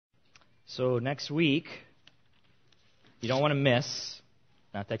So next week, you don't want to miss,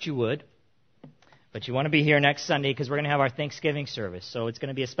 not that you would, but you want to be here next Sunday because we're going to have our Thanksgiving service. So it's going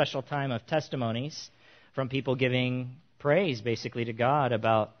to be a special time of testimonies from people giving praise, basically, to God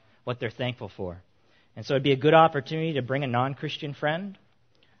about what they're thankful for. And so it'd be a good opportunity to bring a non-Christian friend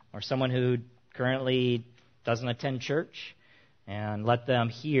or someone who currently doesn't attend church and let them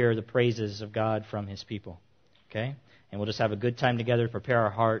hear the praises of God from His people. Okay? And we'll just have a good time together to prepare our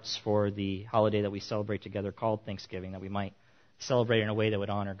hearts for the holiday that we celebrate together called Thanksgiving, that we might celebrate in a way that would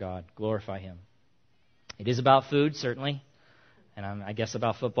honor God, glorify Him. It is about food, certainly, and I guess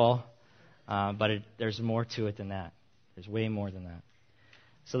about football, but there's more to it than that. There's way more than that.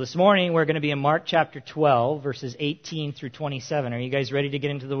 So this morning, we're going to be in Mark chapter 12, verses 18 through 27. Are you guys ready to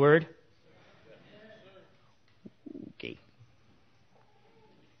get into the Word? Okay.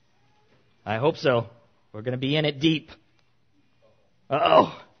 I hope so. We're going to be in it deep.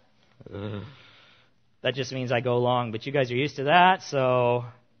 Uh-oh. That just means I go long, but you guys are used to that, so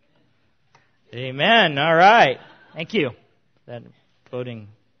amen. All right. Thank you. That voting.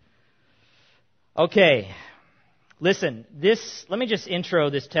 Okay. Listen, let me just intro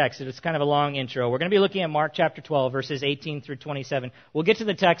this text. It's kind of a long intro. We're going to be looking at Mark chapter 12, verses 18 through 27. We'll get to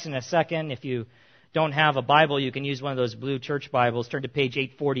the text in a second. If you don't have a Bible, you can use one of those blue church Bibles. Turn to page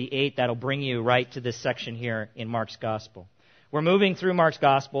 848. That'll bring you right to this section here in Mark's Gospel. We're moving through Mark's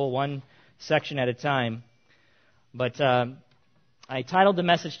Gospel, one section at a time. But I titled the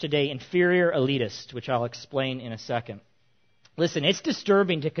message today, Inferior Elitists, which I'll explain in a second. Listen, it's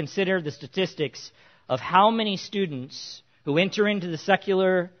disturbing to consider the statistics of how many students who enter into the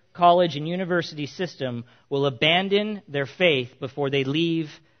secular college and university system will abandon their faith before they leave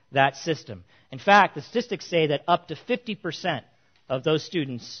that system. In fact, the statistics say that up to 50% of those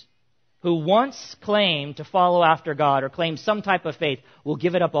students who once claimed to follow after God or claimed some type of faith will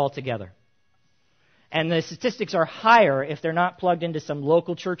give it up altogether. And the statistics are higher if they're not plugged into some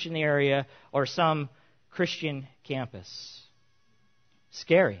local church in the area or some Christian campus.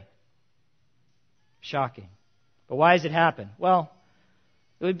 Scary. Shocking. But why does it happen? Well,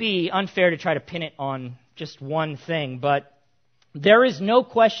 it would be unfair to try to pin it on just one thing, but there is no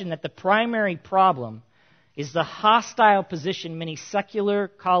question that the primary problem is the hostile position many secular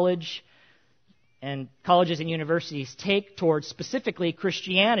colleges and universities take towards specifically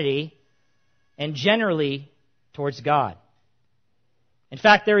Christianity and generally towards God. In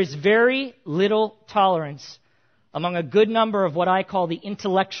fact, there is very little tolerance among a good number of what I call the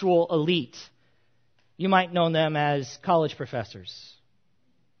intellectual elite. You might know them as college professors,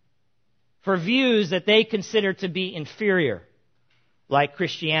 for views that they consider to be inferior, like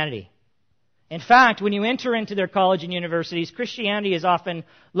Christianity. In fact, when you enter into their college and universities, Christianity is often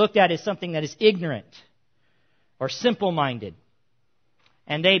looked at as something that is ignorant or simple-minded.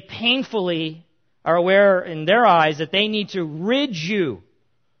 And they painfully are aware in their eyes that they need to rid you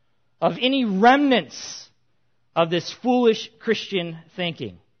of any remnants of this foolish Christian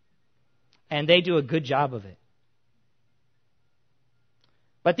thinking. And they do a good job of it.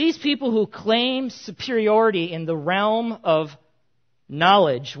 But these people who claim superiority in the realm of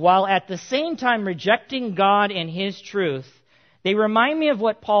knowledge, while at the same time rejecting God and His truth, they remind me of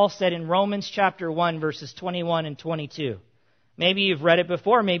what Paul said in Romans chapter 1, verses 21 and 22. Maybe you've read it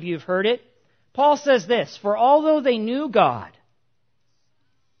before, maybe you've heard it. Paul says this, "For although they knew God,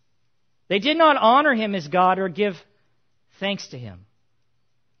 they did not honor Him as God or give thanks to Him.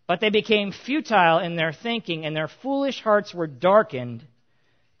 But they became futile in their thinking, and their foolish hearts were darkened.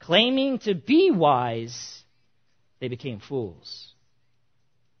 Claiming to be wise, they became fools."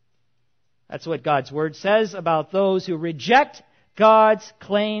 That's what God's Word says about those who reject God's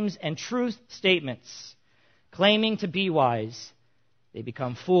claims and truth statements. Claiming to be wise, they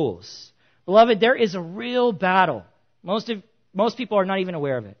become fools. Beloved, there is a real battle. Most people are not even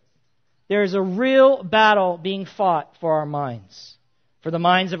aware of it. There is a real battle being fought for our minds, for the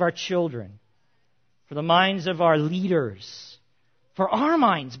minds of our children, for the minds of our leaders, for our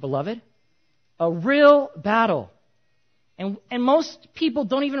minds, beloved. A real battle. And most people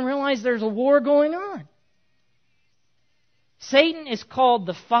don't even realize there's a war going on. Satan is called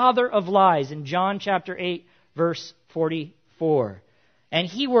the father of lies in John chapter 8, verse 44. And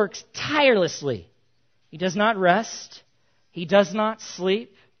he works tirelessly. He does not rest. He does not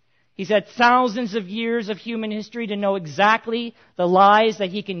sleep. He's had thousands of years of human history to know exactly the lies that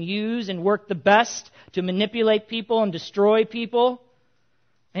he can use and work the best to manipulate people and destroy people.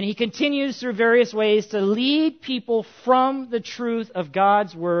 And he continues through various ways to lead people from the truth of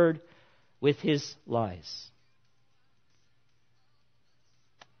God's Word with his lies.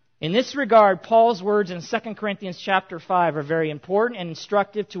 In this regard, Paul's words in 2 Corinthians chapter 5 are very important and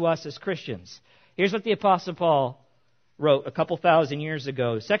instructive to us as Christians. Here's what the Apostle Paul wrote a couple thousand years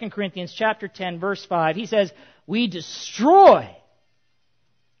ago. 2 Corinthians chapter 10, verse 5, he says, "We destroy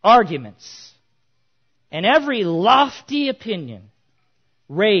arguments and every lofty opinion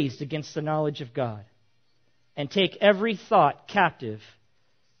raised against the knowledge of God, and take every thought captive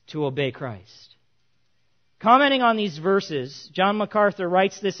to obey Christ." Commenting on these verses, John MacArthur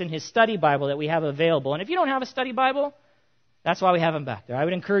writes this in his study Bible that we have available. And if you don't have a study Bible, that's why we have them back there. I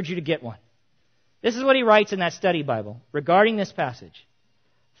would encourage you to get one. This is what he writes in that study Bible regarding this passage.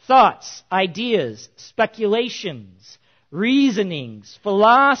 Thoughts, ideas, speculations, reasonings,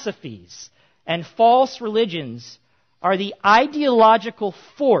 philosophies, and false religions are the ideological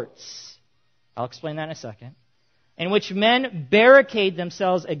forts, I'll explain that in a second, in which men barricade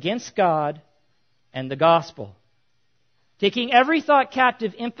themselves against God and the gospel. Taking every thought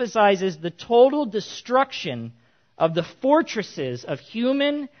captive emphasizes the total destruction of the fortresses of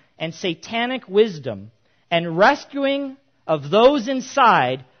human and satanic wisdom and rescuing of those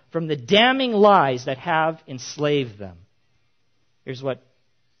inside from the damning lies that have enslaved them. Here's what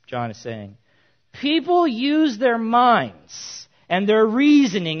John is saying. People use their minds and their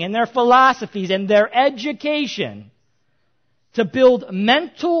reasoning and their philosophies and their education to build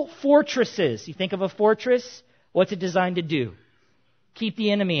mental fortresses. You think of a fortress, what's it designed to do? Keep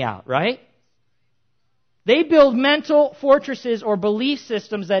the enemy out, right? They build mental fortresses or belief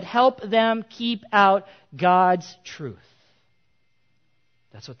systems that help them keep out God's truth.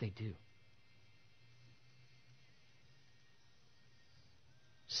 That's what they do.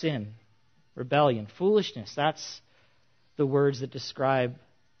 Sin, rebellion, foolishness, that's the words that describe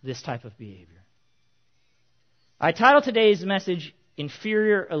this type of behavior. I titled today's message,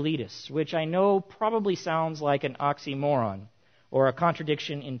 Inferior Elitists, which I know probably sounds like an oxymoron or a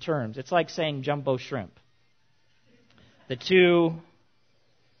contradiction in terms. It's like saying jumbo shrimp. The two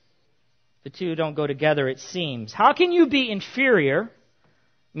don't go together, it seems. How can you be inferior,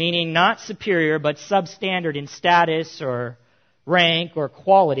 meaning not superior, but substandard in status or rank or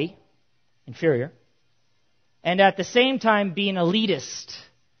quality, inferior, and at the same time be an elitist,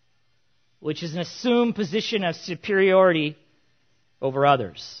 which is an assumed position of superiority over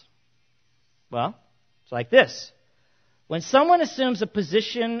others? Well, it's like this. When someone assumes a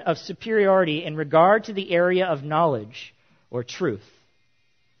position of superiority in regard to the area of knowledge or truth,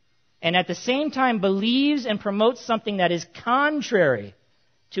 and at the same time believes and promotes something that is contrary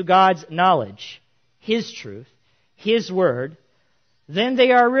to God's knowledge, His truth, His word, then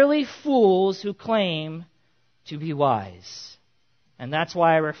they are really fools who claim to be wise. And that's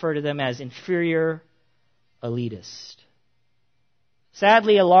why I refer to them as inferior elitists.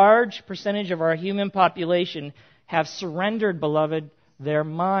 Sadly, a large percentage of our human population have surrendered, beloved, their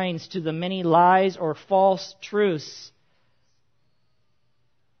minds to the many lies or false truths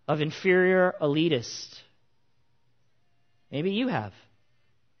of inferior elitists. Maybe you have.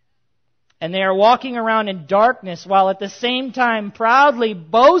 And they are walking around in darkness while at the same time proudly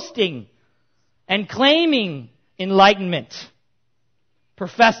boasting and claiming enlightenment,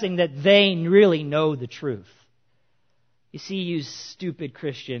 professing that they really know the truth. You see, you stupid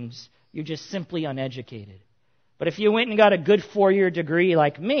Christians, you're just simply uneducated. But if you went and got a good 4-year degree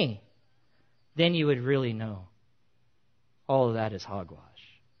like me, then you would really know. All of that is hogwash.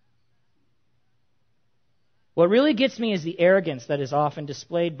 What really gets me is the arrogance that is often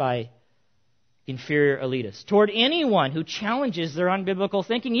displayed by inferior elitists toward anyone who challenges their unbiblical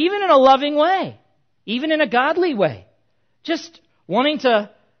thinking, even in a loving way, even in a godly way. Just wanting to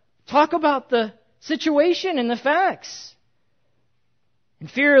talk about the situation and the facts.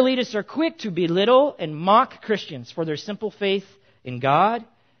 Inferior elitists are quick to belittle and mock Christians for their simple faith in God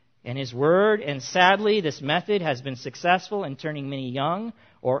and His Word, and sadly, this method has been successful in turning many young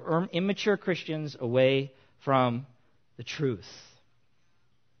or immature Christians away from the truth.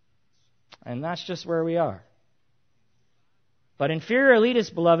 And that's just where we are. But inferior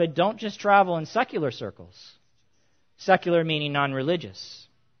elitists, beloved, don't just travel in secular circles. Secular meaning non-religious.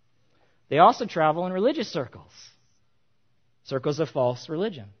 They also travel in religious circles. Circles of false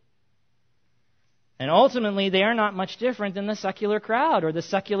religion. And ultimately, they are not much different than the secular crowd or the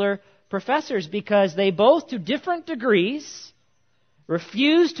secular professors, because they both, to different degrees,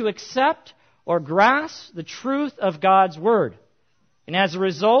 refuse to accept or grasp the truth of God's Word. And as a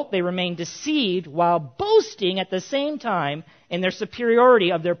result, they remain deceived while boasting at the same time in their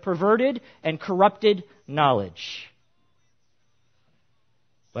superiority of their perverted and corrupted knowledge.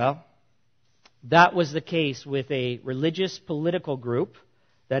 Well, that was the case with a religious political group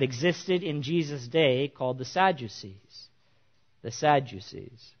that existed in Jesus' day called the Sadducees. The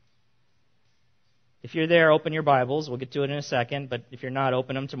Sadducees. If you're there, open your Bibles. We'll get to it in a second. But if you're not,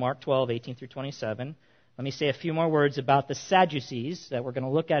 open them to Mark 12, 18 through 27. Let me say a few more words about the Sadducees that we're going to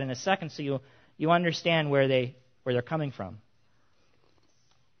look at in a second so you understand where they're coming from.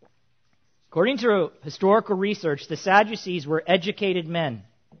 According to historical research, the Sadducees were educated men,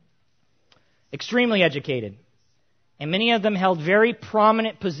 extremely educated, and many of them held very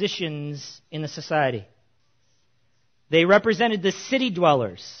prominent positions in the society. They represented the city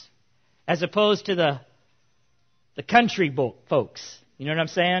dwellers as opposed to the country folks. You know what I'm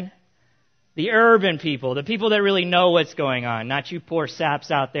saying? The urban people, the people that really know what's going on, not you poor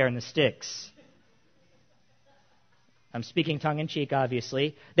saps out there in the sticks. I'm speaking tongue-in-cheek,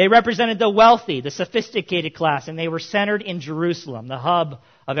 obviously. They represented the wealthy, the sophisticated class, and they were centered in Jerusalem, the hub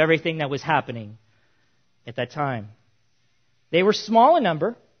of everything that was happening at that time. They were small in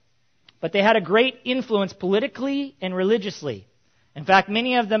number, but they had a great influence politically and religiously. In fact,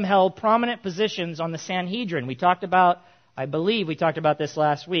 many of them held prominent positions on the Sanhedrin. I believe we talked about this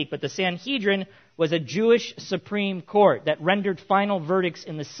last week, but the Sanhedrin was a Jewish supreme court that rendered final verdicts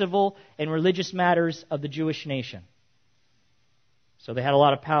in the civil and religious matters of the Jewish nation. So they had a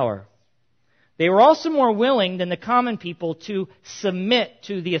lot of power. They were also more willing than the common people to submit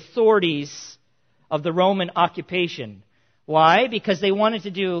to the authorities of the Roman occupation. Why? Because they wanted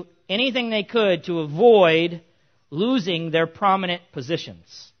to do anything they could to avoid losing their prominent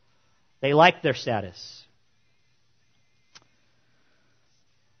positions. They liked their status.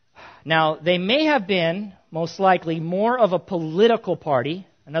 Now, they may have been, most likely, more of a political party.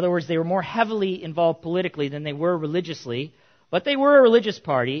 In other words, they were more heavily involved politically than they were religiously. But they were a religious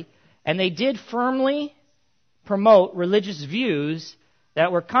party, and they did firmly promote religious views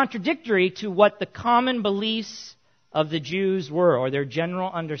that were contradictory to what the common beliefs of the Jews were, or their general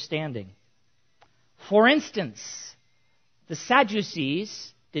understanding. For instance, the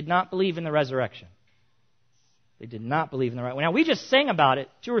Sadducees did not believe in the resurrection. They did not believe in the resurrection. Now, we just sang about it,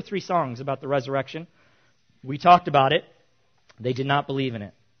 2 or 3 songs about the resurrection. We talked about it. They did not believe in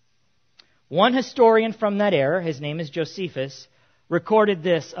it. One historian from that era, his name is Josephus, recorded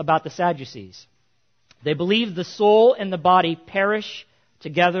this about the Sadducees. They believed the soul and the body perish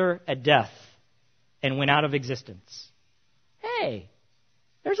together at death and went out of existence. Hey,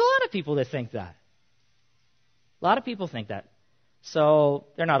 there's a lot of people that think that. A lot of people think that. So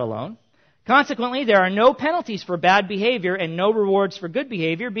they're not alone. Consequently, there are no penalties for bad behavior and no rewards for good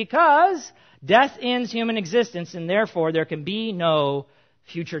behavior because death ends human existence and therefore there can be no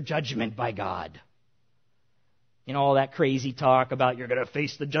future judgment by God. You know, all that crazy talk about you're going to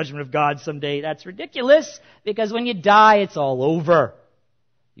face the judgment of God someday. That's ridiculous because when you die, it's all over.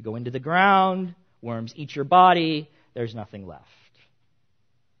 You go into the ground, worms eat your body, there's nothing left.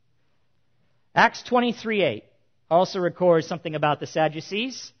 Acts 23:8 also records something about the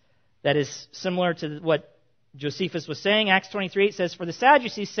Sadducees that is similar to what Josephus was saying. Acts 23:8 says, "For the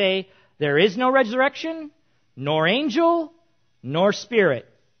Sadducees say, there is no resurrection, nor angel, nor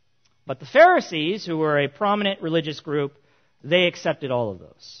spirit. But the Pharisees, who were a prominent religious group, they accepted all of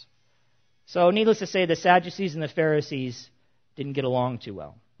those." So needless to say, the Sadducees and the Pharisees didn't get along too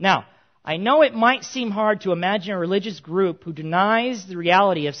well. Now, I know it might seem hard to imagine a religious group who denies the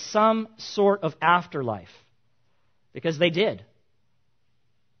reality of some sort of afterlife, because they did.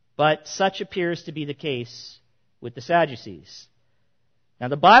 But such appears to be the case with the Sadducees. Now,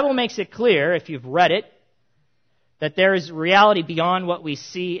 the Bible makes it clear, if you've read it, that there is reality beyond what we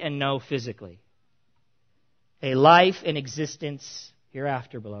see and know physically. A life and existence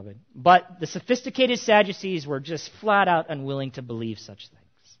hereafter, beloved. But the sophisticated Sadducees were just flat out unwilling to believe such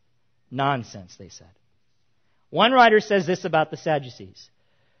things. Nonsense, they said. One writer says this about the Sadducees.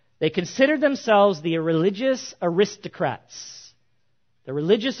 They considered themselves the religious aristocrats. The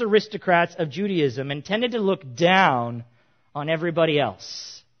religious aristocrats of Judaism, and tended to look down on everybody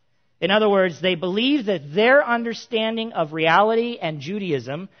else. In other words, they believed that their understanding of reality and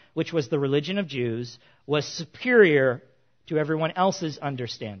Judaism, which was the religion of Jews, was superior to everyone else's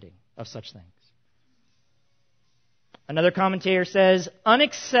understanding of such things. Another commentator says,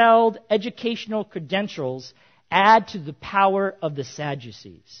 unexcelled educational credentials add to the power of the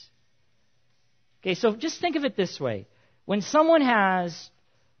Sadducees. Okay, so just think of it this way. When someone has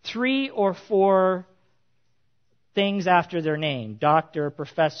 3 or 4 things after their name, doctor,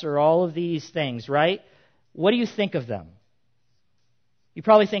 professor, all of these things, right? What do you think of them? You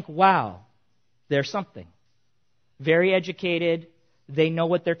probably think, wow, they're something. Very educated. They know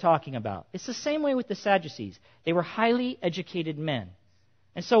what they're talking about. It's the same way with the Sadducees. They were highly educated men.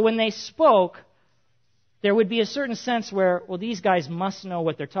 And so when they spoke, there would be a certain sense where, well, these guys must know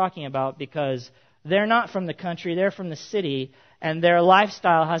what they're talking about because They're not from the country, they're from the city, and their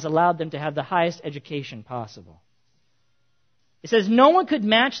lifestyle has allowed them to have the highest education possible. It says, no one could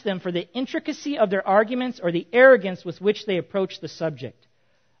match them for the intricacy of their arguments or the arrogance with which they approach the subject.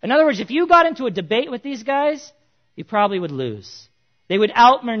 In other words, if you got into a debate with these guys, you probably would lose. They would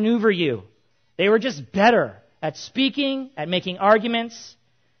outmaneuver you. They were just better at speaking, at making arguments,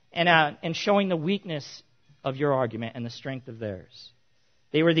 and showing the weakness of your argument and the strength of theirs.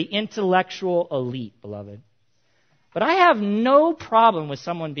 They were the intellectual elite, beloved. But I have no problem with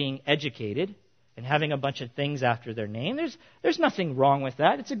someone being educated and having a bunch of things after their name. There's nothing wrong with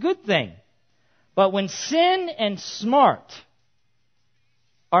that. It's a good thing. But when sin and smart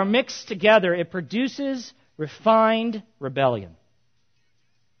are mixed together, it produces refined rebellion.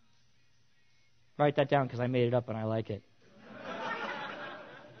 Write that down because I made it up and I like it.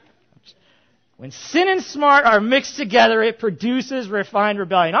 When sin and smart are mixed together, it produces refined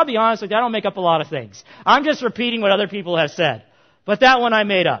rebellion. I'll be honest with you, I don't make up a lot of things. I'm just repeating what other people have said. But that one I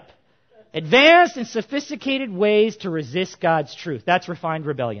made up. Advanced and sophisticated ways to resist God's truth. That's refined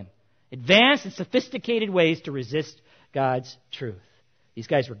rebellion. Advanced and sophisticated ways to resist God's truth. These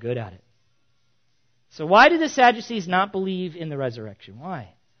guys were good at it. So why did the Sadducees not believe in the resurrection?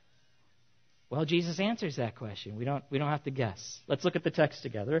 Why? Well, Jesus answers that question. We don't have to guess. Let's look at the text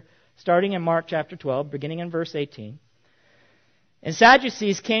together. Starting in Mark chapter 12, beginning in verse 18. And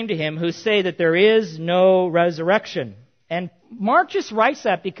Sadducees came to him who say that there is no resurrection. And Mark just writes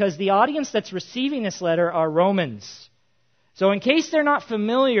that because the audience that's receiving this letter are Romans. So in case they're not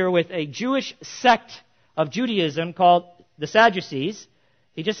familiar with a Jewish sect of Judaism called the Sadducees,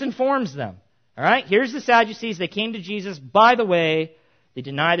 he just informs them. All right, here's the Sadducees. They came to Jesus. By the way, they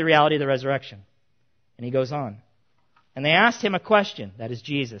deny the reality of the resurrection. And he goes on. And they asked him a question, that is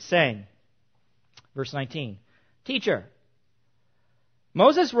Jesus, saying, verse 19, Teacher,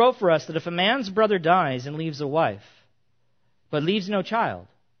 Moses wrote for us that if a man's brother dies and leaves a wife, but leaves no child,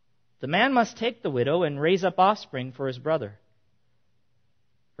 the man must take the widow and raise up offspring for his brother.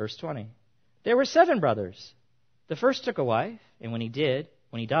 Verse 20, there were 7 brothers. The first took a wife, and when he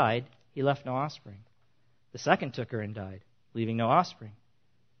died, he left no offspring. The second took her and died, leaving no offspring.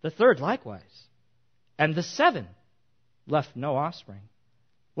 The third likewise. And the 7 left no offspring.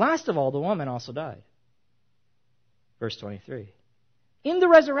 Last of all, the woman also died. Verse 23. In the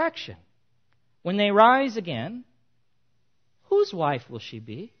resurrection, when they rise again, whose wife will she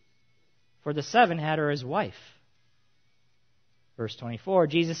be? For the 7 had her as wife. Verse 24.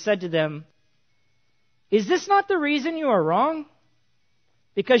 Jesus said to them, is this not the reason you are wrong?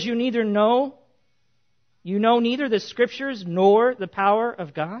 Because you know neither the Scriptures nor the power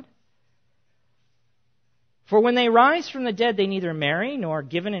of God? For when they rise from the dead, they neither marry nor are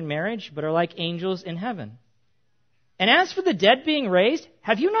given in marriage, but are like angels in heaven. And as for the dead being raised,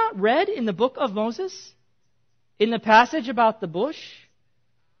 have you not read in the book of Moses, in the passage about the bush,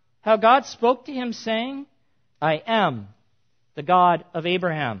 how God spoke to him saying, I am the God of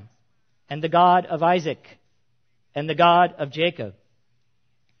Abraham, and the God of Isaac, and the God of Jacob.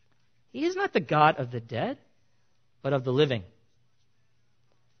 He is not the God of the dead, but of the living.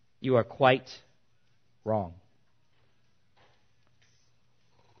 You are quite wrong.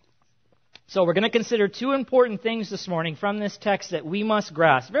 So we're going to consider 2 important things this morning from this text that we must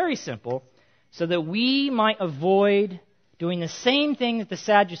grasp. Very simple. So that we might avoid doing the same thing that the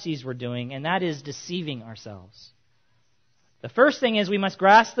Sadducees were doing, and that is deceiving ourselves. The first thing is we must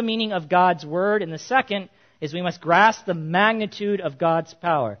grasp the meaning of God's Word, and the second is we must grasp the magnitude of God's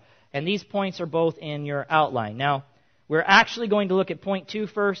power. And these points are both in your outline. Now, we're actually going to look at point 2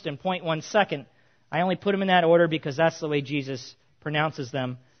 first and point 1 second. I only put them in that order because that's the way Jesus pronounces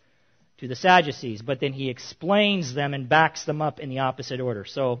them to the Sadducees. But then he explains them and backs them up in the opposite order.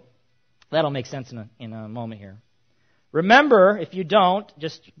 So that'll make sense in a moment here. Remember, if you don't,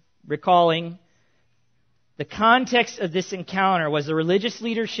 just recalling, the context of this encounter was the religious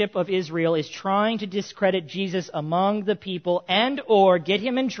leadership of Israel is trying to discredit Jesus among the people and or get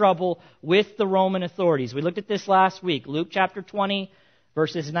him in trouble with the Roman authorities. We looked at this last week, Luke chapter 20,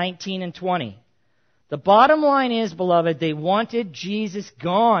 verses 19 and 20. The bottom line is, beloved, they wanted Jesus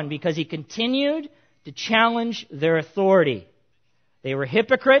gone because he continued to challenge their authority. They were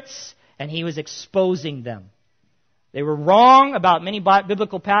hypocrites, and he was exposing them. They were wrong about many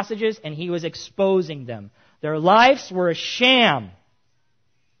biblical passages, and he was exposing them. Their lives were a sham,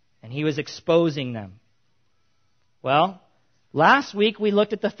 and he was exposing them. Well, last week we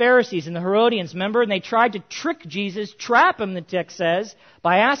looked at the Pharisees and the Herodians, remember? And they tried to trick Jesus, trap him, the text says,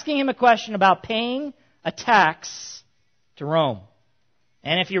 by asking him a question about paying a tax to Rome.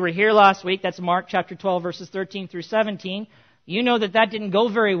 And if you were here last week, that's Mark chapter 12, verses 13 through 17, you know that didn't go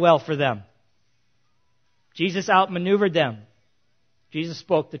very well for them. Jesus outmaneuvered them. Jesus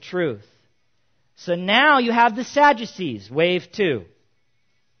spoke the truth. So now you have the Sadducees, wave 2.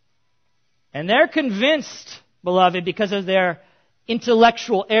 And they're convinced, beloved, because of their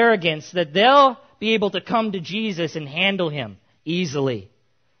intellectual arrogance, that they'll be able to come to Jesus and handle him easily.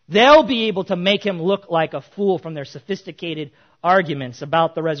 They'll be able to make him look like a fool from their sophisticated arguments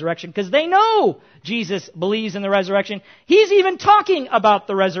about the resurrection, because they know Jesus believes in the resurrection. He's even talking about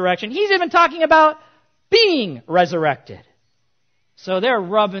the resurrection. He's even talking about being resurrected. So they're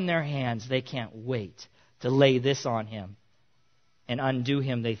rubbing their hands. They can't wait to lay this on him and undo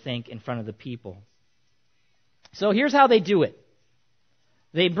him, they think, in front of the people. So here's how they do it.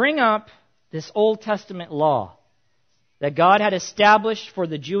 They bring up this Old Testament law that God had established for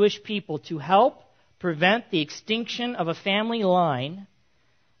the Jewish people to help prevent the extinction of a family line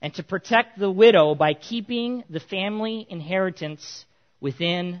and to protect the widow by keeping the family inheritance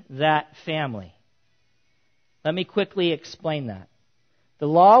within that family. Let me quickly explain that. The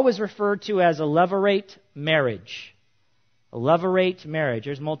law was referred to as a levirate marriage. A levirate marriage.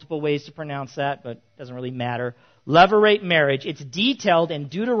 There's multiple ways to pronounce that, but it doesn't really matter. Levirate marriage. It's detailed in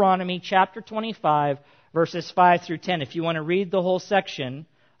Deuteronomy chapter 25, verses 5 through 10, if you want to read the whole section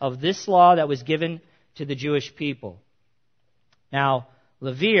of this law that was given to the Jewish people. Now,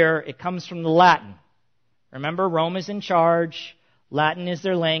 levir, it comes from the Latin. Remember, Rome is in charge. Latin is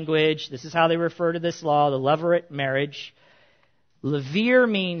their language. This is how they refer to this law, the levirate marriage. Levir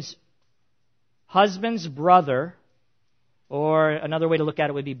means husband's brother, or another way to look at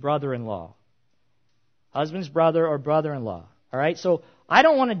it would be brother-in-law. Husband's brother or brother-in-law. All right, so I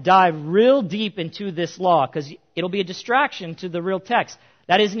don't want to dive real deep into this law because it'll be a distraction to the real text.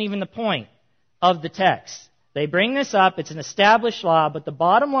 That isn't even the point of the text. They bring this up. It's an established law, but the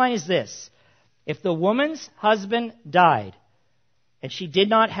bottom line is this. If the woman's husband died and she did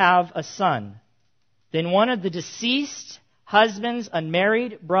not have a son, then one of the deceased husband's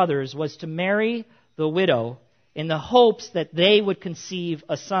unmarried brothers was to marry the widow in the hopes that they would conceive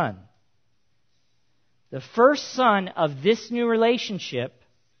a son. The first son of this new relationship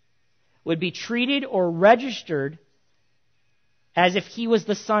would be treated or registered as if he was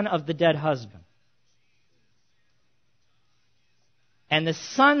the son of the dead husband. And the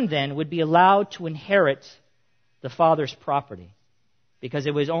son then would be allowed to inherit the father's property because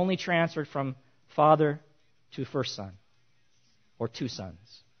it was only transferred from father to first son or two sons.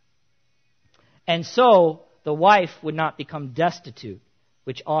 And so the wife would not become destitute,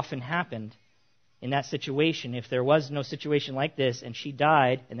 which often happened in that situation. If there was no situation like this and she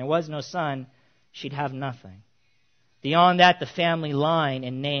died and there was no son, she'd have nothing. Beyond that, the family line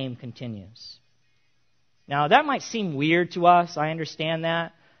and name continues. Now, that might seem weird to us. I understand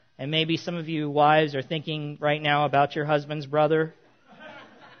that. And maybe some of you wives are thinking right now about your husband's brother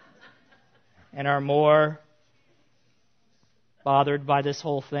and are more bothered by this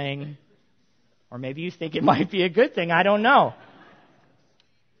whole thing. Or maybe you think it might be a good thing. I don't know.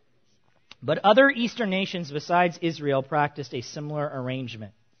 But other Eastern nations besides Israel practiced a similar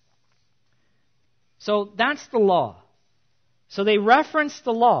arrangement. So that's the law. So they reference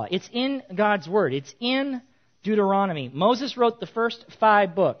the law. It's in God's Word. It's in Deuteronomy. Moses wrote the first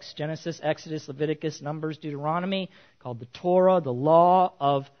 5 books, Genesis, Exodus, Leviticus, Numbers, Deuteronomy, called the Torah, the law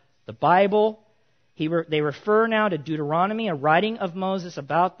of the Bible. They refer now to Deuteronomy, a writing of Moses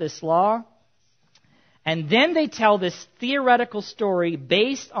about this law. And then they tell this theoretical story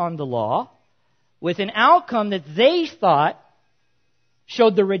based on the law with an outcome that they thought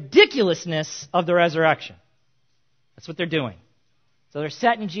showed the ridiculousness of the resurrection. That's what they're doing. So they're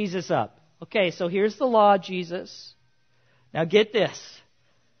setting Jesus up. Okay, so here's the law, Jesus. Now get this.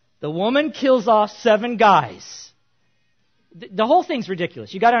 The woman kills off 7 guys. The whole thing's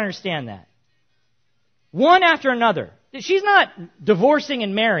ridiculous. You got to understand that. One after another. She's not divorcing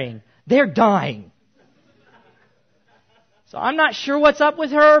and marrying. They're dying. So I'm not sure what's up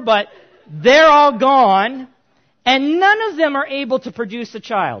with her, but they're all gone. And none of them are able to produce a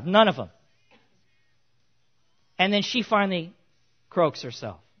child. None of them. And then she finally croaks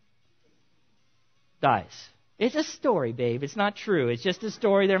herself. Dies. It's a story, babe. It's not true. It's just a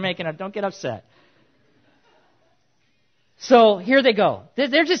story they're making up. Don't get upset. So here they go.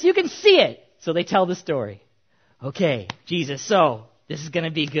 They're just, you can see it. So they tell the story. Okay, Jesus, so this is going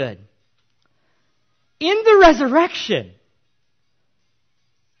to be good. In the resurrection,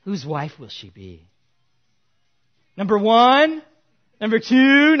 whose wife will she be? Number 1, number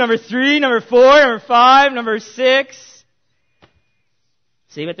 2, number 3, number 4, number 5, number 6.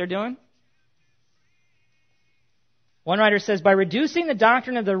 See what they're doing? One writer says, by reducing the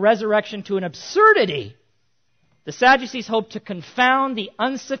doctrine of the resurrection to an absurdity, the The Sadducees hoped to confound the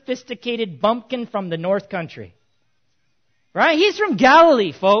unsophisticated bumpkin from the North Country. Right? He's from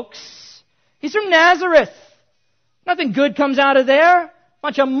Galilee, folks. He's from Nazareth. Nothing good comes out of there.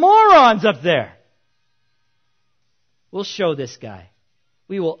 Bunch of morons up there. We'll show this guy.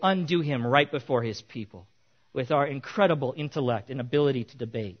 We will undo him right before his people with our incredible intellect and ability to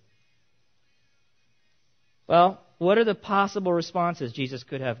debate. Well, what are the possible responses Jesus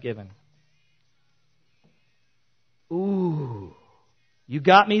could have given? Ooh, you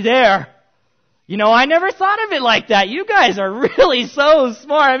got me there. You know, I never thought of it like that. You guys are really so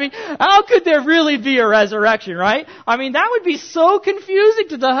smart. I mean, how could there really be a resurrection, right? I mean, that would be so confusing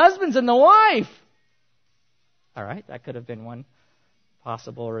to the husbands and the wife. All right, that could have been one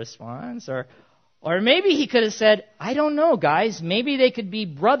possible response. Or maybe he could have said, I don't know, guys. Maybe they could be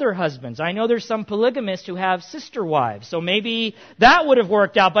brother husbands. I know there's some polygamists who have sister wives. So maybe that would have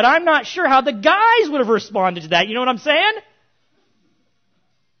worked out. But I'm not sure how the guys would have responded to that. You know what I'm saying?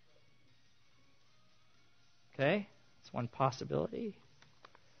 Okay, that's one possibility.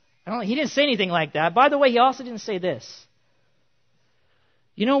 He didn't say anything like that. By the way, he also didn't say this.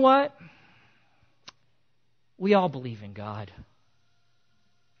 You know what? We all believe in God.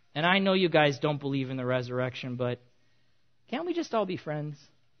 And I know you guys don't believe in the resurrection, but can't we just all be friends?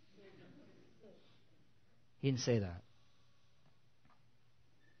 He didn't say that.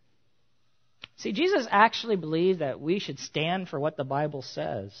 See, Jesus actually believed that we should stand for what the Bible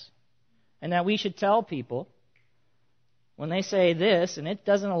says. And that we should tell people, when they say this and it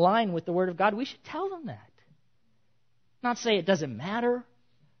doesn't align with the Word of God, we should tell them that. Not say it doesn't matter.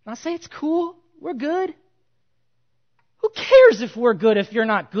 Not say it's cool. We're good. Who cares if we're good if you're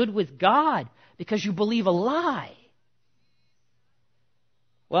not good with God because you believe a lie?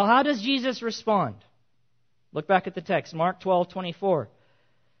 Well, how does Jesus respond? Look back at the text, Mark 12:24.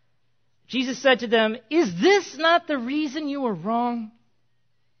 Jesus said to them, is this not the reason you were wrong?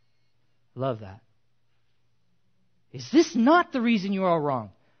 Love that. Is this not the reason you are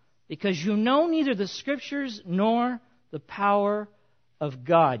wrong? Because you know neither the Scriptures nor the power of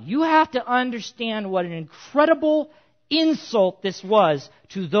God. You have to understand what an incredible insult this was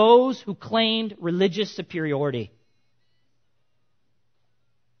to those who claimed religious superiority.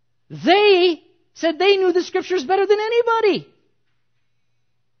 They said they knew the Scriptures better than anybody.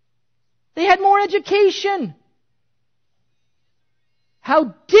 They had more education.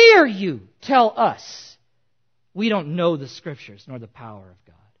 How dare you tell us we don't know the Scriptures nor the power of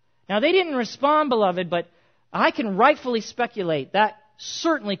God? Now, they didn't respond, beloved, but I can rightfully speculate that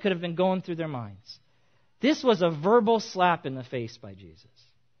certainly could have been going through their minds. This was a verbal slap in the face by Jesus.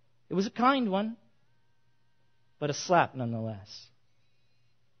 It was a kind one, but a slap nonetheless.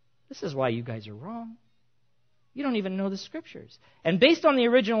 This is why you guys are wrong. You don't even know the Scriptures. And based on the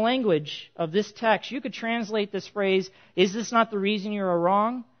original language of this text, you could translate this phrase, is this not the reason you are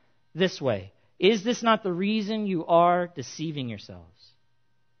wrong? This way. Is this not the reason you are deceiving yourselves?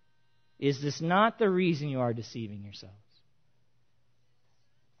 Is this not the reason you are deceiving yourselves?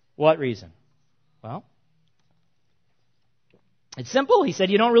 What reason? Well, it's simple. He said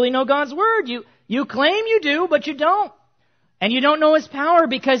you don't really know God's Word. You claim you do, but you don't. And you don't know His power,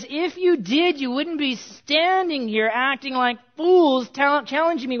 because if you did, you wouldn't be standing here acting like fools,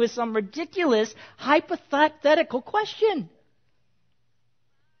 challenging me with some ridiculous, hypothetical question.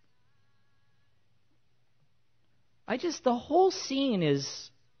 The whole scene is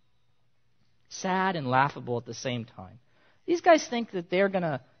sad and laughable at the same time. These guys think that they're going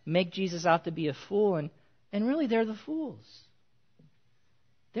to make Jesus out to be a fool, and really they're the fools.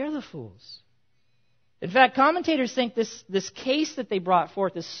 They're the fools. In fact, commentators think this case that they brought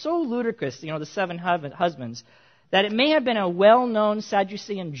forth is so ludicrous, the 7 husbands, that it may have been a well-known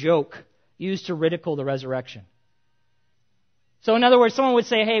Sadducean joke used to ridicule the resurrection. So in other words, someone would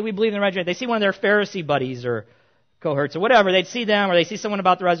say, hey, we believe in the resurrection. They see one of their Pharisee buddies or cohorts or whatever. They'd see them, or they see someone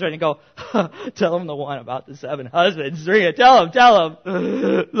about the resurrection and go, tell them the one about the 7 husbands. Tell them.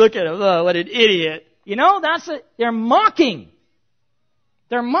 Look at him. Oh, what an idiot. They're mocking.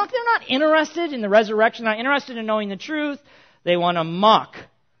 They're not interested in the resurrection, not interested in knowing the truth. They want to mock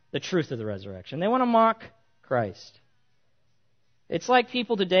the truth of the resurrection. They want to mock Christ. It's like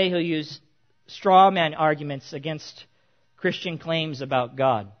people today who use straw man arguments against Christian claims about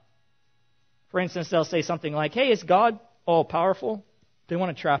God. For instance, they'll say something like, hey, is God all powerful? They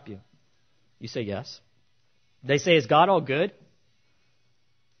want to trap you. You say yes. They say, is God all good?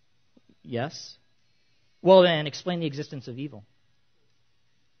 Yes. Well, then explain the existence of evil.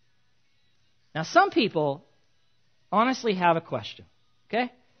 Now, some people honestly have a question,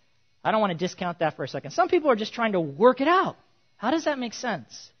 okay? I don't want to discount that for a second. Some people are just trying to work it out. How does that make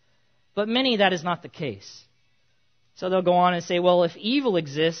sense? But many, that is not the case. So they'll go on and say, well, if evil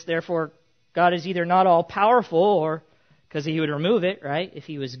exists, therefore God is either not all-powerful, or because he would remove it, right, if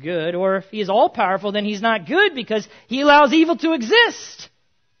he was good, or if he is all-powerful, then he's not good because he allows evil to exist.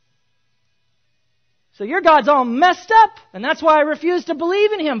 So your God's all messed up, and that's why I refuse to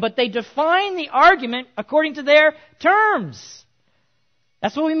believe in him. But they define the argument according to their terms.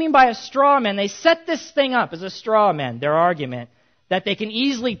 That's what we mean by a straw man. They set this thing up as a straw man, their argument, that they can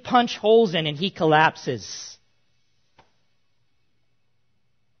easily punch holes in and he collapses.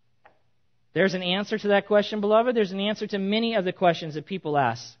 There's an answer to that question, beloved. There's an answer to many of the questions that people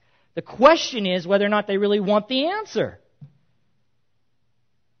ask. The question is whether or not they really want the answer.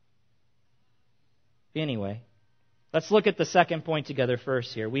 Anyway, let's look at the second point together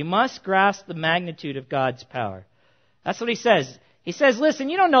first here. We must grasp the magnitude of God's power. That's what he says. He says, listen,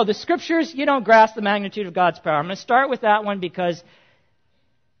 you don't know the Scriptures, you don't grasp the magnitude of God's power. I'm going to start with that one because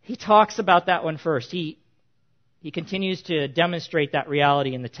he talks about that one first. He continues to demonstrate that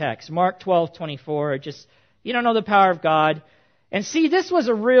reality in the text. Mark 12:24, you don't know the power of God. And see, this was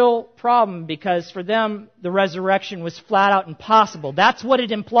a real problem because for them, the resurrection was flat out impossible. That's what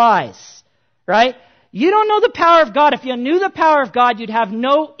it implies, right? You don't know the power of God. If you knew the power of God, you'd have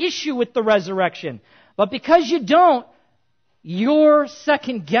no issue with the resurrection. But because you don't, you're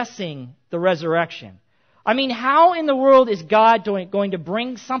second-guessing the resurrection. I mean, how in the world is God going to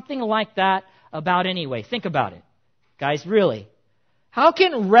bring something like that about anyway? Think about it. Guys, really. How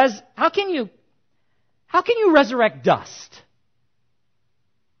can you resurrect dust?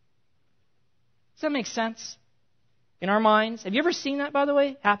 Does that make sense in our minds? Have you ever seen that, by the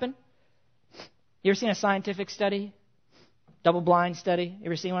way, happen? You ever seen a scientific study? Double-blind study? You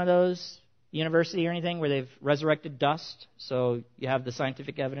ever seen one of those? University or anything where they've resurrected dust? So you have the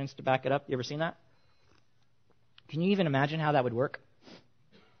scientific evidence to back it up. You ever seen that? Can you even imagine how that would work?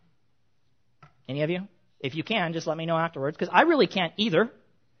 Any of you? If you can, just let me know afterwards, because I really can't either.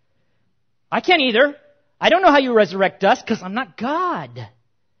 I can't either. I don't know how you resurrect dust because I'm not God.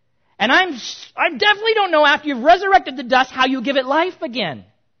 And I definitely don't know after you've resurrected the dust how you give it life again.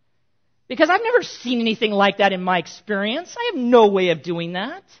 Because I've never seen anything like that in my experience. I have no way of doing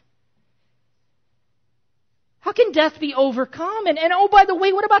that. How can death be overcome? And oh, by the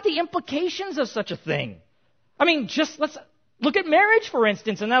way, what about the implications of such a thing? I mean, let's look at marriage, for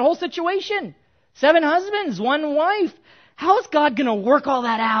instance, and that whole situation. 7 husbands, 1 wife. How is God going to work all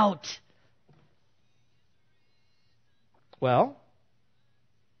that out? Well,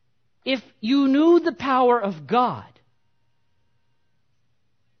 if you knew the power of God,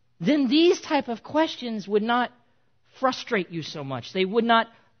 then these type of questions would not frustrate you so much. They would not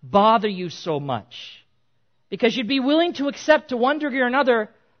bother you so much. Because you'd be willing to accept to one degree or another,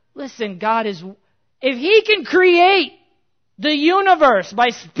 listen, if He can create the universe by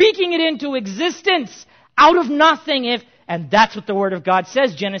speaking it into existence out of nothing, and that's what the Word of God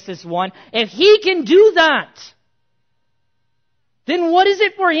says, Genesis 1, if He can do that, then what is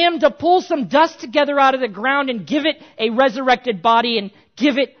it for Him to pull some dust together out of the ground and give it a resurrected body and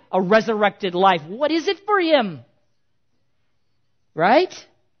give it a resurrected life? What is it for Him? Right?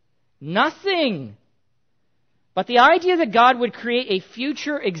 Nothing. But the idea that God would create a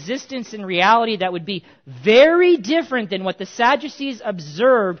future existence in reality that would be very different than what the Sadducees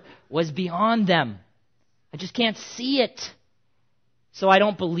observed was beyond them. I just can't see it. So I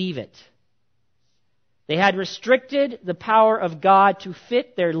don't believe it. They had restricted the power of God to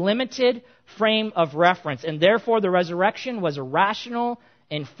fit their limited frame of reference. And therefore the resurrection was irrational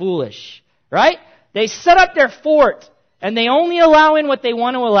and foolish. Right? They set up their fort and they only allow in what they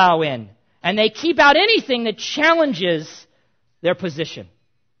want to allow in. And they keep out anything that challenges their position.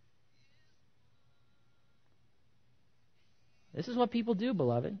 This is what people do,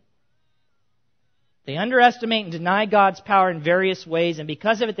 beloved. They underestimate and deny God's power in various ways, and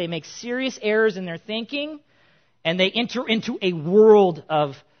because of it, they make serious errors in their thinking, and they enter into a world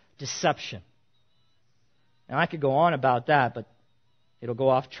of deception. Now, I could go on about that, but it'll go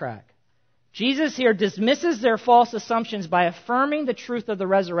off track. Jesus here dismisses their false assumptions by affirming the truth of the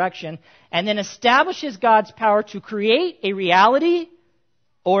resurrection and then establishes God's power to create a reality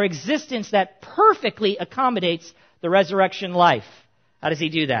or existence that perfectly accommodates the resurrection life. How does He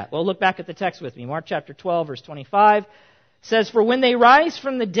do that? Well, look back at the text with me. Mark chapter 12, verse 25 says, "For when they rise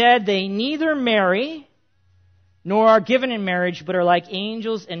from the dead, they neither marry nor are given in marriage, but are like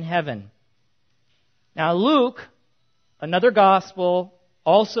angels in heaven." Now, Luke, another gospel,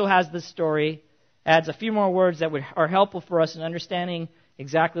 also has this story, adds a few more words that are helpful for us in understanding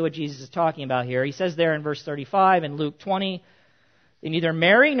exactly what Jesus is talking about here. He says there in verse 35 in Luke 20, "They neither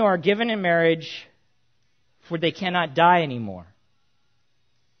marry nor are given in marriage, for they cannot die anymore,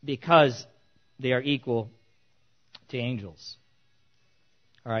 because they are equal to angels.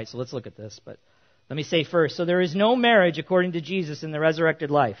 All right, so let's look at this. But let me say first, so there is no marriage according to Jesus in the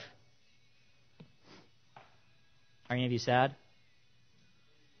resurrected life. Are any of you sad?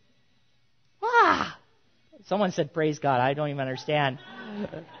 Ah! Someone said, praise God. I don't even understand.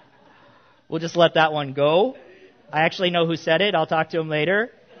 We'll just let that one go. I actually know who said it. I'll talk to him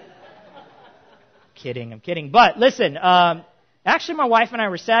later. I'm kidding. But listen, actually my wife and I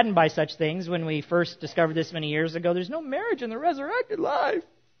were saddened by such things when we first discovered this many years ago. There's no marriage in the resurrected life.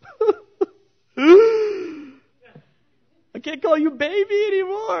 I can't call you baby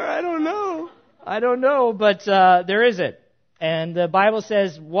anymore. I don't know. But there isn't. And the Bible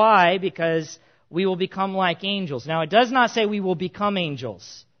says why? Because we will become like angels. Now, it does not say we will become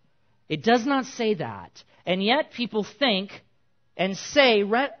angels. It does not say that. And yet people think and say,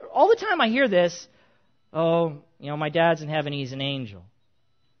 all the time I hear this, oh, my dad's in heaven, he's an angel.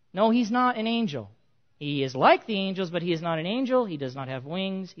 No, he's not an angel. He is like the angels, but he is not an angel. He does not have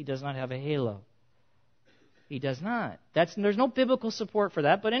wings. He does not have a halo. He does not. There's no biblical support for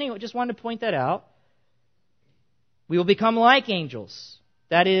that. But anyway, just wanted to point that out. We will become like angels.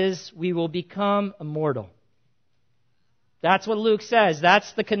 That is, we will become immortal. That's what Luke says.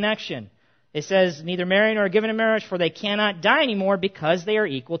 That's the connection. It says, neither marry nor given in marriage, for they cannot die anymore because they are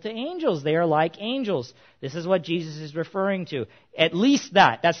equal to angels. They are like angels. This is what Jesus is referring to. At least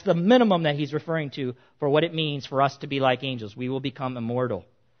that. That's the minimum that he's referring to for what it means for us to be like angels. We will become immortal.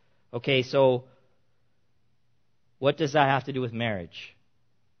 Okay, so what does that have to do with marriage?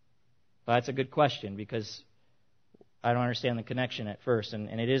 Well, that's a good question because I don't understand the connection at first, and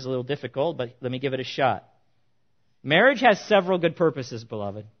it is a little difficult, but let me give it a shot. Marriage has several good purposes,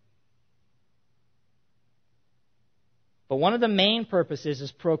 beloved. But one of the main purposes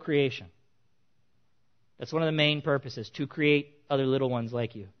is procreation. That's one of the main purposes, to create other little ones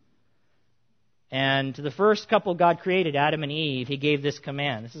like you. And to the first couple God created, Adam and Eve, he gave this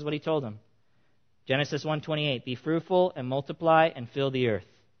command. This is what he told them. Genesis 1:28, be fruitful and multiply and fill the earth.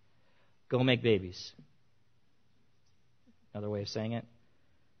 Go make babies. Another way of saying it.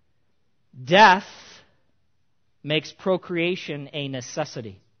 Death makes procreation a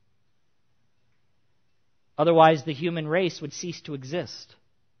necessity. Otherwise, the human race would cease to exist.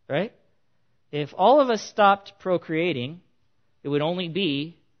 Right? If all of us stopped procreating, it would only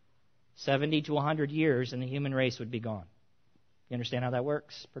be 70 to 100 years and the human race would be gone. You understand how that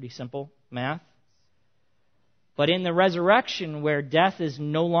works? Pretty simple math. But in the resurrection, where death is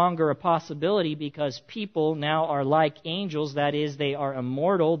no longer a possibility because people now are like angels, that is, they are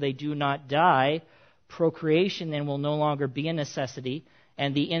immortal, they do not die, procreation then will no longer be a necessity.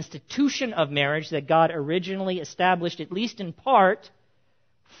 And the institution of marriage that God originally established, at least in part,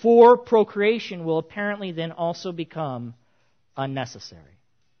 for procreation will apparently then also become unnecessary.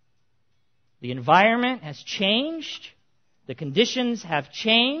 The environment has changed. The conditions have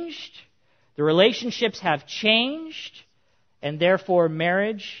changed. The relationships have changed. And therefore,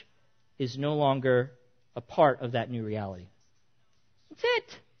 marriage is no longer a part of that new reality. That's it.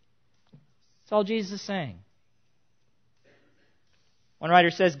 That's all Jesus is saying. One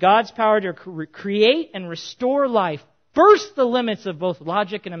writer says, God's power to create and restore life bursts the limits of both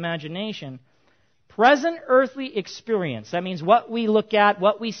logic and imagination. Present earthly experience, that means what we look at,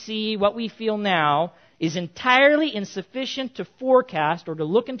 what we see, what we feel now, is entirely insufficient to forecast or to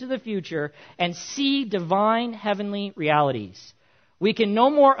look into the future and see divine heavenly realities. We can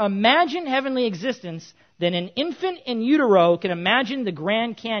no more imagine heavenly existence than an infant in utero can imagine the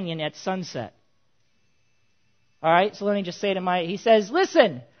Grand Canyon at sunset. All right, so let me just say he says,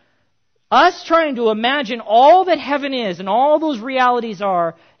 listen, us trying to imagine all that heaven is and all those realities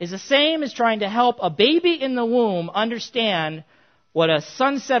are is the same as trying to help a baby in the womb understand what a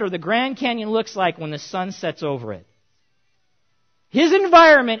sunset or the Grand Canyon looks like when the sun sets over it. His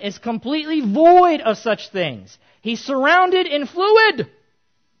environment is completely void of such things. He's surrounded in fluid.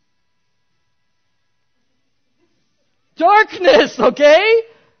 Darkness, okay?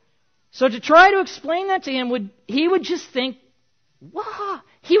 So to try to explain that to him, he would just think, wow.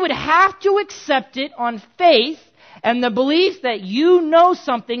 He would have to accept it on faith and the belief that you know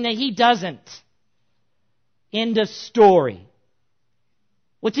something that he doesn't. End of story.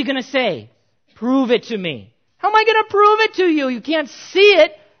 What's he going to say? Prove it to me. How am I going to prove it to you? You can't see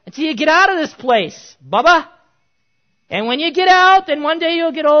it until you get out of this place, Bubba. And when you get out, then one day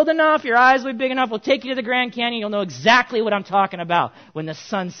you'll get old enough, your eyes will be big enough, we'll take you to the Grand Canyon, you'll know exactly what I'm talking about when the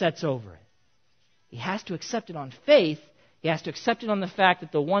sun sets over it. He has to accept it on faith. He has to accept it on the fact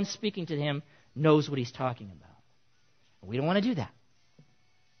that the one speaking to him knows what he's talking about. We don't want to do that.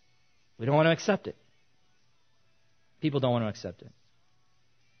 We don't want to accept it. People don't want to accept it.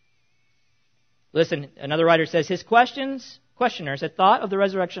 Listen, another writer says, his questioners had thought of the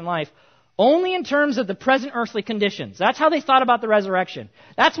resurrection life only in terms of the present earthly conditions. That's how they thought about the resurrection.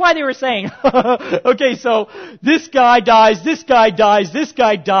 That's why they were saying, okay, so this guy dies, this guy dies, this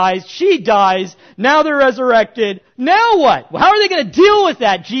guy dies, she dies, now they're resurrected. Now what? Well, how are they going to deal with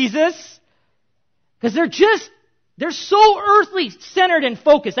that, Jesus? Because they're so earthly centered and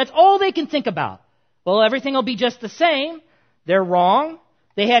focused. That's all they can think about. Well, everything will be just the same. They're wrong.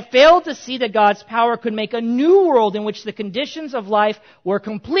 They had failed to see that God's power could make a new world in which the conditions of life were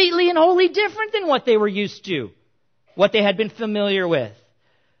completely and wholly different than what they were used to, what they had been familiar with.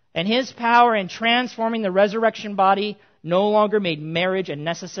 And His power in transforming the resurrection body no longer made marriage a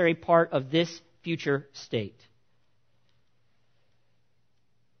necessary part of this future state.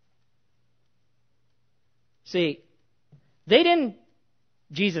 See,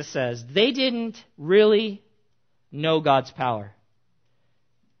 Jesus says, they didn't really know God's power.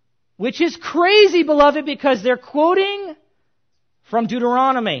 Which is crazy, beloved, because they're quoting from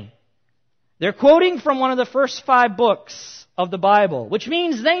Deuteronomy. They're quoting from one of the first 5 books of the Bible, which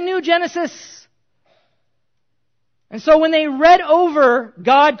means they knew Genesis. And so when they read over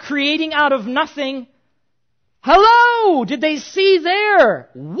God creating out of nothing, hello, did they see there?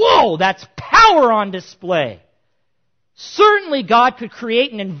 Whoa, that's power on display. Certainly God could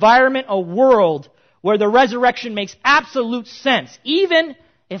create an environment, a world, where the resurrection makes absolute sense, even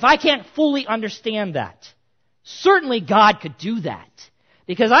if I can't fully understand that. Certainly God could do that.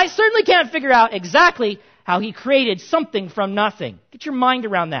 Because I certainly can't figure out exactly how He created something from nothing. Get your mind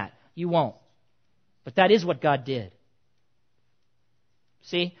around that. You won't. But that is what God did.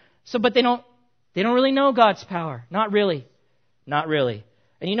 See? But they don't really know God's power. Not really. Not really.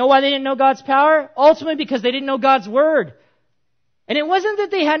 And you know why they didn't know God's power? Ultimately because they didn't know God's Word. And it wasn't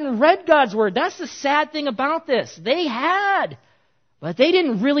that they hadn't read God's Word. That's the sad thing about this. They had. But they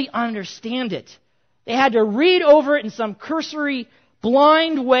didn't really understand it. They had to read over it in some cursory,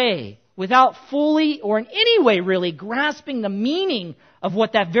 blind way without fully or in any way really grasping the meaning of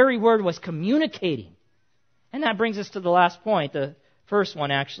what that very word was communicating. And that brings us to the last point, the first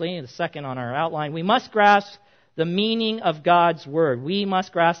one actually, the second on our outline. We must grasp the meaning of God's Word. We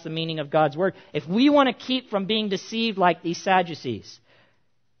must grasp the meaning of God's Word if we want to keep from being deceived like these Sadducees.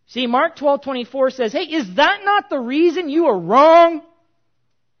 See, Mark 12:24 says, hey, is that not the reason you are wrong?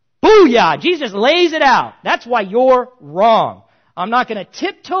 Booyah! Jesus lays it out. That's why you're wrong. I'm not going to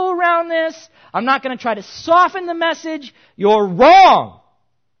tiptoe around this. I'm not going to try to soften the message. You're wrong.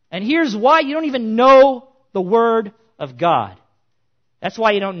 And here's why. You don't even know the Word of God. That's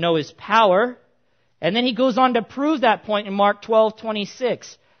why you don't know His power. And then He goes on to prove that point in Mark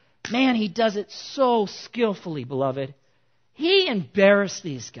 12:26. Man, He does it so skillfully, beloved. He embarrassed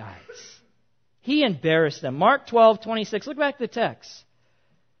these guys. He embarrassed them. Mark 12:26. Look back at the text.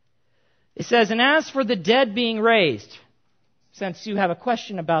 It says, and as for the dead being raised, since you have a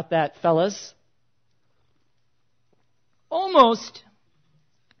question about that, fellas, almost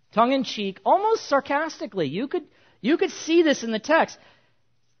tongue-in-cheek, almost sarcastically, you could see this in the text.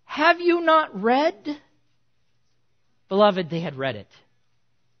 Have you not read? Beloved, they had read it.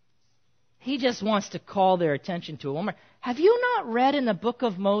 He just wants to call their attention to it one more. Have you not read in the book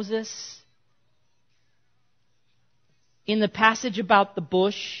of Moses, in the passage about the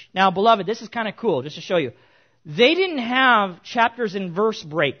bush? Now, beloved, this is kind of cool, just to show you. They didn't have chapters and verse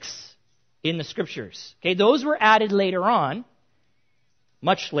breaks in the Scriptures. Okay, those were added later on,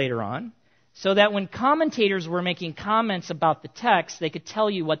 much later on, so that when commentators were making comments about the text, they could tell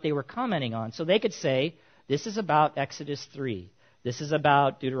you what they were commenting on. So they could say, this is about Exodus 3. This is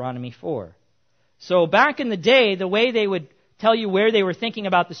about Deuteronomy 4. So back in the day, the way they would tell you where they were thinking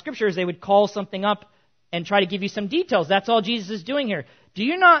about the Scriptures, they would call something up and try to give you some details. That's all Jesus is doing here.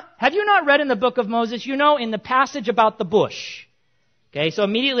 Have you not read in the book of Moses, in the passage about the bush? Okay, so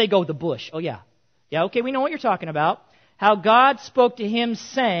immediately they go, the bush. Oh yeah. Yeah, okay, we know what you're talking about. How God spoke to him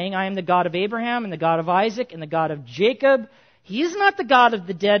saying, I am the God of Abraham and the God of Isaac and the God of Jacob. He is not the God of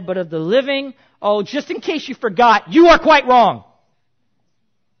the dead, but of the living. Oh, just in case you forgot, you are quite wrong.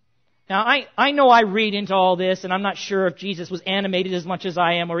 Now, I know I read into all this, and I'm not sure if Jesus was animated as much as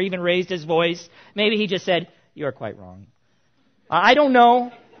I am or even raised his voice. Maybe he just said, you are quite wrong. I don't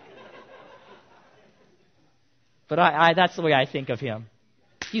know. But that's the way I think of him.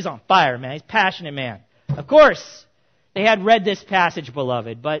 He's on fire, man. He's a passionate man. Of course, they had read this passage,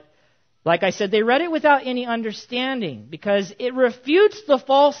 beloved, but like I said, they read it without any understanding because it refutes the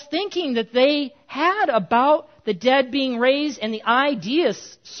false thinking that they had about the dead being raised and the idea,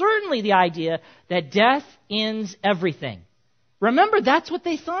 certainly the idea, that death ends everything. Remember, that's what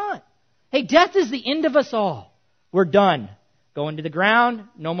they thought. Hey, death is the end of us all. We're done. Go into the ground,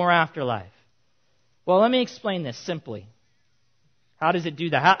 no more afterlife. Well, let me explain this simply. How does it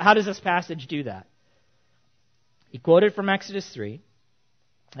do that? How does this passage do that? He quoted from Exodus 3,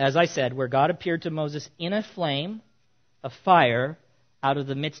 as I said, where God appeared to Moses in a flame of fire out of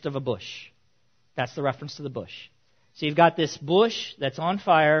the midst of a bush. That's the reference to the bush. So you've got this bush that's on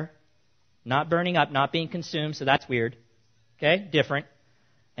fire, not burning up, not being consumed, so that's weird. Okay, different.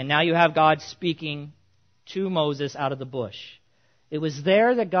 And now you have God speaking to Moses out of the bush. It was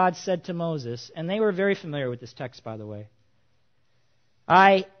there that God said to Moses, and they were very familiar with this text, by the way,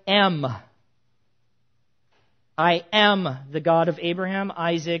 I am the God of Abraham,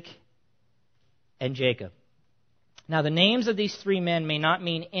 Isaac, and Jacob. Now, the names of these three men may not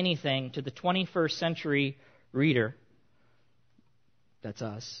mean anything to the 21st century reader, that's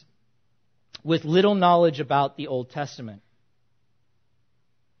us, with little knowledge about the Old Testament.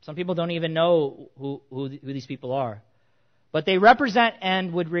 Some people don't even know who these people are. But they represent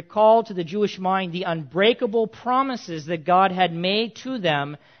and would recall to the Jewish mind the unbreakable promises that God had made to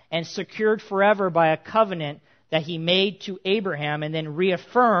them and secured forever by a covenant that he made to Abraham and then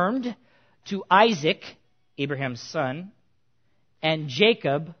reaffirmed to Isaac, Abraham's son, and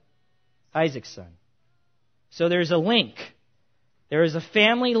Jacob, Isaac's son. So there's a link. There is a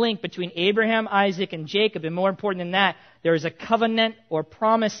family link between Abraham, Isaac, and Jacob. And more important than that, there is a covenant or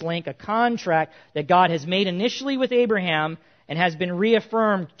promise link, a contract that God has made initially with Abraham and has been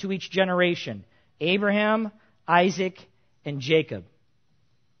reaffirmed to each generation. Abraham, Isaac, and Jacob.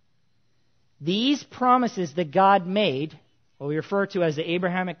 These promises that God made, what we refer to as the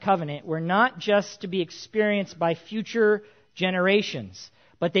Abrahamic covenant, were not just to be experienced by future generations,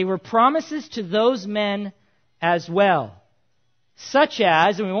 but they were promises to those men as well. Such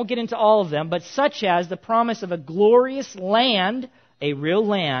as, and we won't get into all of them, but such as the promise of a glorious land, a real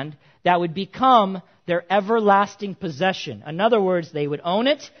land, that would become their everlasting possession. In other words, they would own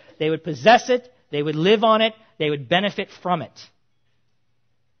it, they would possess it, they would live on it, they would benefit from it.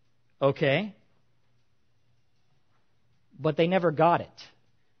 Okay? But they never got it.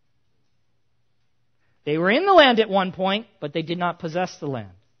 They were in the land at one point, but they did not possess the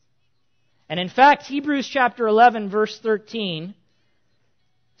land. And in fact, Hebrews chapter 11, verse 13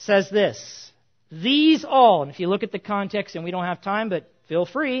 says this, these all, and if you look at the context, and we don't have time, but feel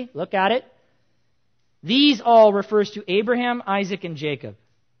free, look at it. These all refers to Abraham, Isaac, and Jacob.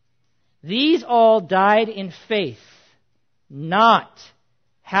 These all died in faith, not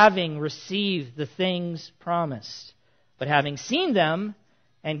having received the things promised, but having seen them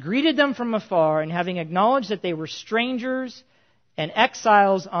and greeted them from afar, and having acknowledged that they were strangers and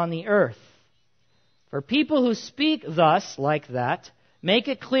exiles on the earth. For people who speak thus, like that, make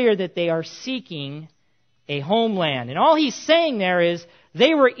it clear that they are seeking a homeland. And all he's saying there is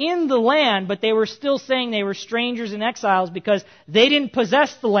they were in the land, but they were still saying they were strangers and exiles because they didn't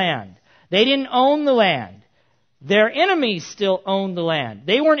possess the land. They didn't own the land. Their enemies still owned the land.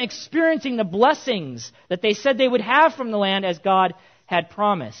 They weren't experiencing the blessings that they said they would have from the land as God had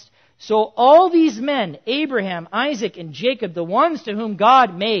promised. So all these men, Abraham, Isaac, and Jacob, the ones to whom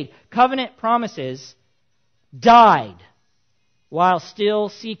God made covenant promises, died while still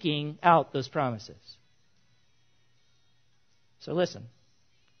seeking out those promises. So listen,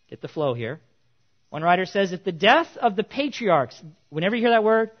 get the flow here. One writer says, if the death of the patriarchs, whenever you hear that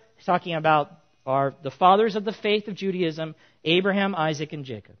word, he's talking about the fathers of the faith of Judaism, Abraham, Isaac, and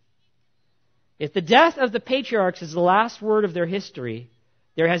Jacob. If the death of the patriarchs is the last word of their history,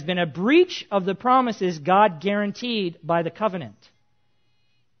 there has been a breach of the promises God guaranteed by the covenant.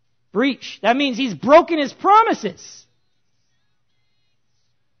 Breach. That means he's broken his promises.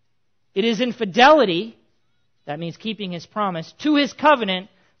 It is infidelity, that means keeping his promise, to his covenant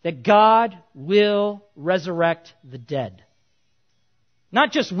that God will resurrect the dead.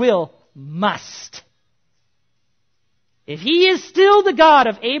 Not just will, must. If he is still the God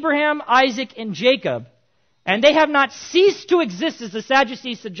of Abraham, Isaac, and Jacob, and they have not ceased to exist as the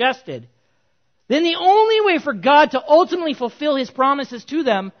Sadducees suggested, then the only way for God to ultimately fulfill his promises to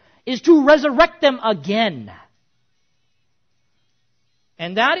them is to resurrect them again.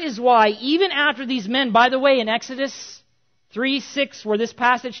 And that is why, even after these men, by the way, in Exodus 3:6, where this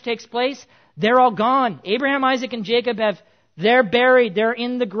passage takes place, they're all gone. Abraham, Isaac, and Jacob they're buried. They're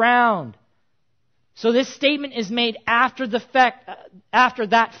in the ground. So this statement is made after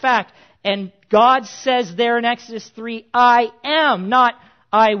that fact. And God says there in Exodus 3, I am, not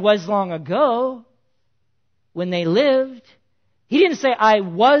I was long ago when they lived. He didn't say I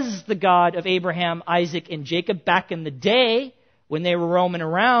was the God of Abraham, Isaac, and Jacob back in the day when they were roaming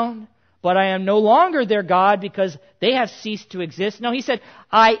around, but I am no longer their God because they have ceased to exist. No, he said,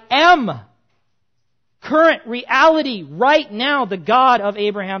 I am current reality right now, the God of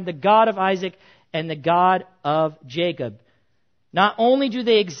Abraham, the God of Isaac, and the God of Jacob. Not only do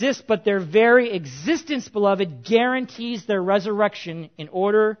they exist, but their very existence, beloved, guarantees their resurrection in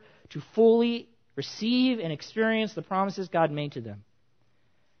order to fully receive and experience the promises God made to them.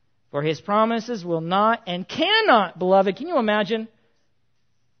 For His promises will not and cannot, beloved, can you imagine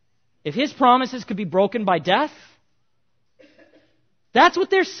if His promises could be broken by death? That's what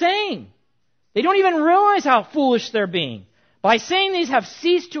they're saying. They don't even realize how foolish they're being. By saying these have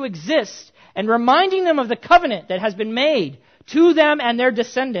ceased to exist and reminding them of the covenant that has been made to them and their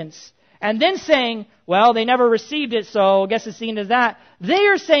descendants, and then saying, well, they never received it, so I guess it's the end of that. They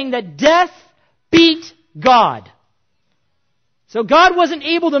are saying that death beat God. So God wasn't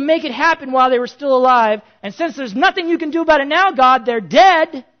able to make it happen while they were still alive, and since there's nothing you can do about it now, God, they're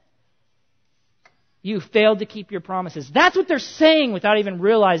dead. You failed to keep your promises. That's what they're saying without even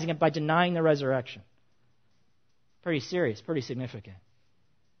realizing it by denying the resurrection. Pretty serious, pretty significant.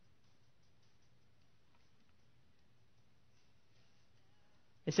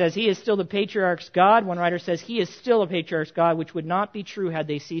 It says, He is still the patriarch's God. One writer says, He is still a patriarch's God, which would not be true had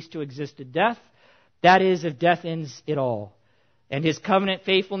they ceased to exist at death. That is, if death ends it all. And His covenant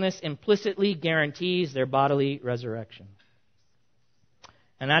faithfulness implicitly guarantees their bodily resurrection.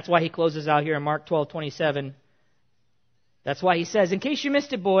 And that's why He closes out here in Mark 12:27. That's why He says, in case you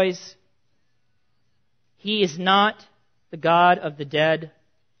missed it, boys, He is not the God of the dead,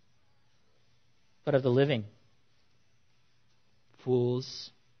 but of the living.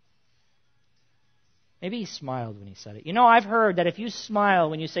 Fools. Maybe he smiled when he said it. You know, I've heard that if you smile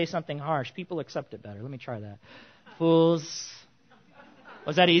when you say something harsh, people accept it better. Let me try that. Fools.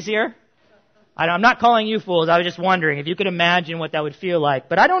 Was that easier? I'm not calling you fools. I was just wondering if you could imagine what that would feel like.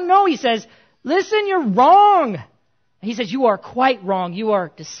 But I don't know. He says, listen, you're wrong. And he says, you are quite wrong. You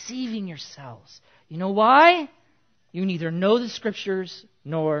are deceiving yourselves. You know why? You neither know the Scriptures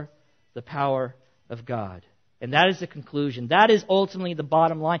nor the power of God. And that is the conclusion. That is ultimately the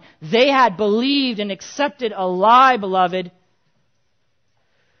bottom line. They had believed and accepted a lie, beloved,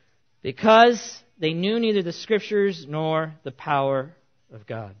 because they knew neither the Scriptures nor the power of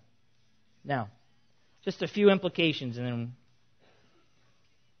God. Now, just a few implications and then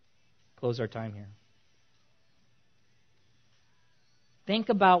close our time here. Think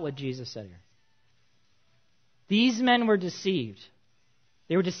about what Jesus said here. These men were deceived.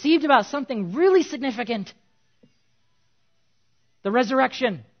 They were deceived about something really significant. The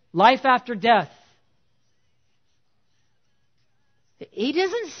resurrection, life after death. He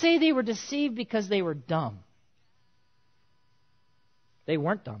doesn't say they were deceived because they were dumb. They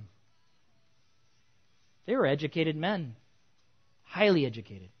weren't dumb. They were educated men, highly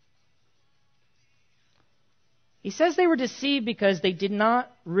educated. He says they were deceived because they did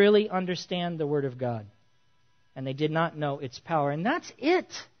not really understand the Word of God, and they did not know its power, and that's it.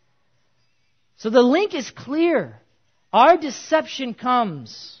 So the link is clear. Our deception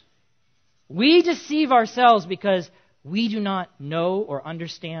comes. We deceive ourselves because we do not know or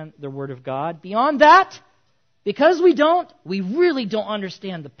understand the Word of God. Beyond that, because we really don't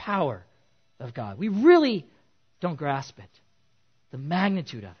understand the power of God. We really don't grasp it, the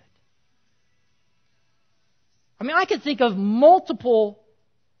magnitude of it. I mean, I could think of multiple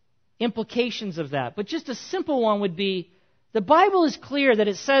implications of that, but just a simple one would be, the Bible is clear that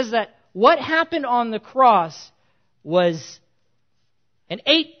it says that what happened on the cross was an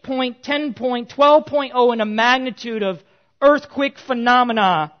 8 point, 10 point, 12.0 in a magnitude of earthquake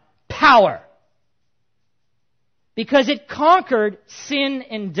phenomena power. Because it conquered sin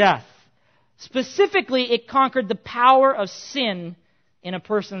and death. Specifically, it conquered the power of sin in a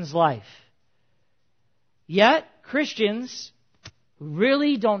person's life. Yet, Christians who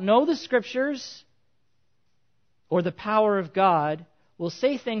really don't know the Scriptures or the power of God will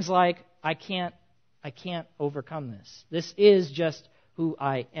say things like, I can't overcome this. This is just who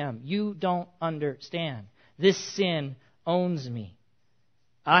I am. You don't understand. This sin owns me.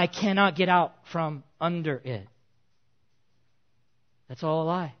 I cannot get out from under it. That's all a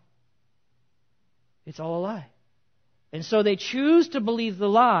lie. It's all a lie. And so they choose to believe the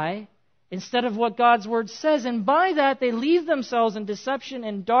lie instead of what God's Word says. And by that, they leave themselves in deception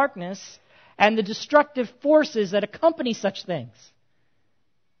and darkness and the destructive forces that accompany such things.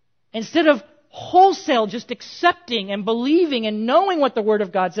 Instead of wholesale just accepting and believing and knowing what the Word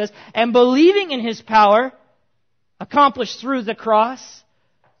of God says and believing in His power accomplished through the cross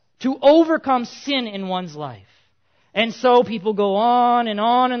to overcome sin in one's life. And so people go on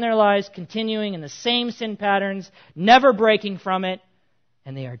in their lives, continuing in the same sin patterns, never breaking from it,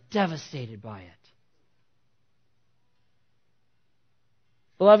 and they are devastated by it.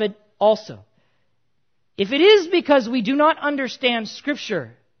 Beloved, also, if it is because we do not understand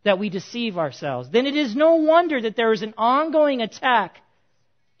Scripture that we deceive ourselves, then it is no wonder that there is an ongoing attack,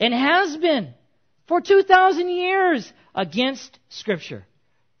 and has been for 2,000 years, against Scripture,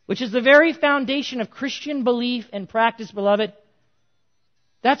 which is the very foundation of Christian belief and practice, beloved.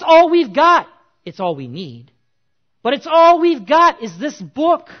 That's all we've got. It's all we need. But it's all we've got is this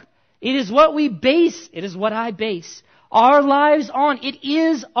book. It is what we base, it is what I base our lives on. It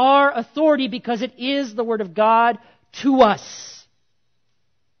is our authority because it is the Word of God to us.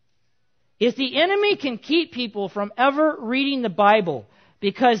 If the enemy can keep people from ever reading the Bible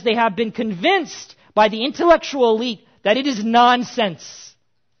because they have been convinced by the intellectual elite that it is nonsense,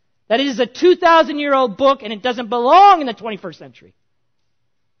 that it is a 2,000-year-old book and it doesn't belong in the 21st century.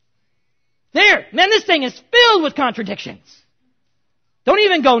 There, man, this thing is filled with contradictions. Don't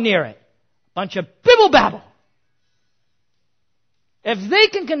even go near it. Bunch of bibble babble. If they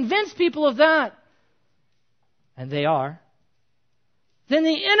can convince people of that, and they are, then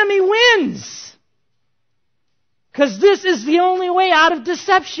the enemy wins. Because this is the only way out of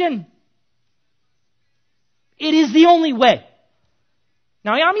deception. It is the only way.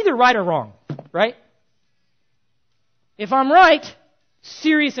 Now, I'm either right or wrong, right? If I'm right,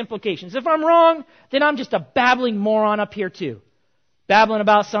 serious implications. If I'm wrong, then I'm just a babbling moron up here too. Babbling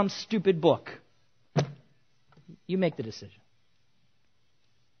about some stupid book. You make the decision.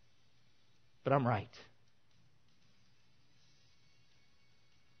 But I'm right.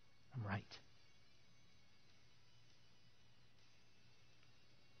 I'm right.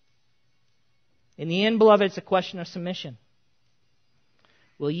 In the end, beloved, it's a question of submission.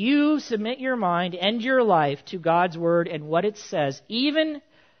 Will you submit your mind and your life to God's Word and what it says, even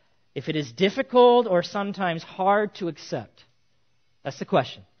if it is difficult or sometimes hard to accept? That's the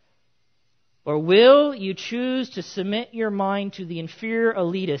question. Or will you choose to submit your mind to the inferior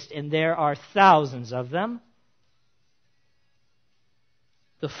elitist, and there are thousands of them?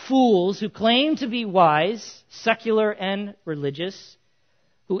 The fools who claim to be wise, secular and religious,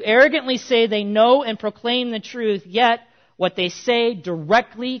 who arrogantly say they know and proclaim the truth, yet what they say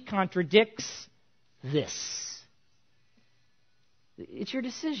directly contradicts this. It's your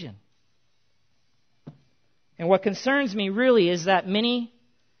decision. And what concerns me really is that in many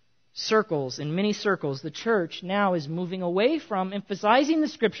circles, the church now is moving away from emphasizing the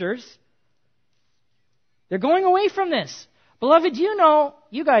Scriptures. They're going away from this. Beloved, you know,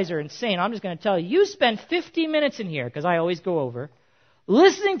 you guys are insane. I'm just going to tell you, you spend 50 minutes in here, because I always go over,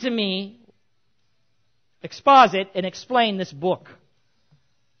 listening to me exposit and explain this book.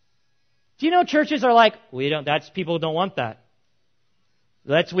 Do you know churches are like, people don't want that.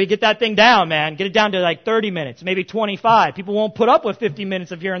 We get that thing down, man. Get it down to like 30 minutes, maybe 25. People won't put up with 50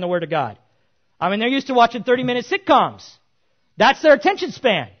 minutes of hearing the Word of God. I mean, they're used to watching 30-minute sitcoms. That's their attention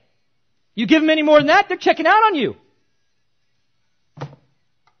span. You give them any more than that, they're checking out on you.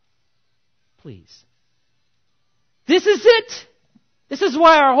 Please. This is it. This is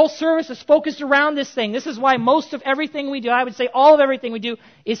why our whole service is focused around this thing. This is why most of everything we do, I would say all of everything we do,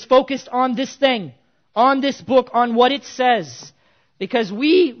 is focused on this thing, on this book, on what it says. Because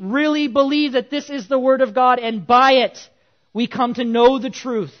we really believe that this is the Word of God, and by it we come to know the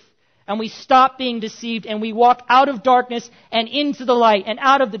truth. And we stop being deceived, and we walk out of darkness and into the light, and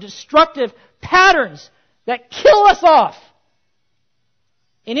out of the destructive patterns that kill us off,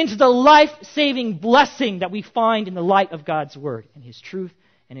 and into the life-saving blessing that we find in the light of God's Word and His truth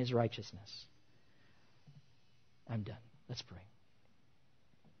and His righteousness. I'm done. Let's pray.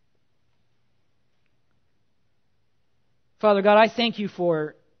 Father God, I thank you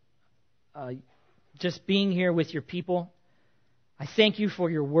for just being here with your people. I thank you for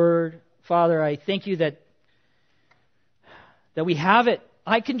your Word. Father, I thank you that we have it.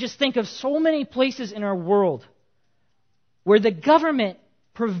 I can just think of so many places in our world where the government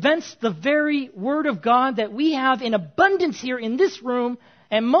prevents the very Word of God that we have in abundance here in this room,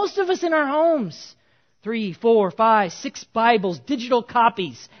 and most of us in our homes. 3, 4, 5, 6 Bibles, digital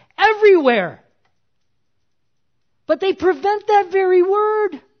copies, everywhere. But they prevent that very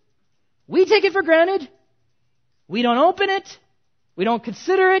Word. We take it for granted. We don't open it. We don't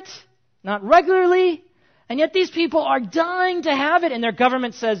consider it, not regularly. And yet these people are dying to have it, and their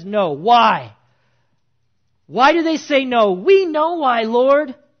government says no. Why? Why do they say no? We know why,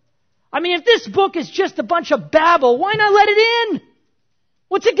 Lord. I mean, if this book is just a bunch of babble, why not let it in?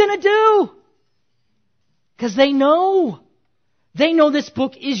 What's it going to do? Because they know. They know this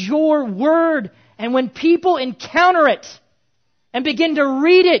book is your Word. And when people encounter it and begin to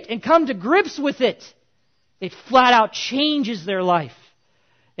read it and come to grips with it, it flat out changes their life.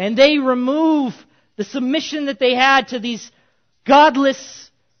 And they remove the submission that they had to these godless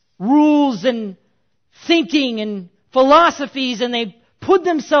rules and thinking and philosophies, and they put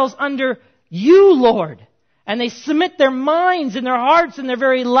themselves under you, Lord. And they submit their minds and their hearts and their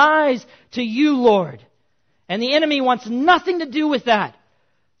very lives to you, Lord. And the enemy wants nothing to do with that.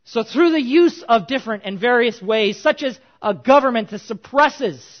 So through the use of different and various ways, such as a government that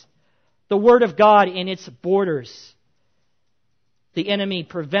suppresses the Word of God in its borders, the enemy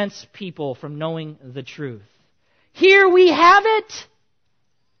prevents people from knowing the truth. Here we have it.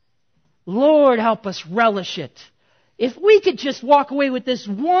 Lord, help us relish it. If we could just walk away with this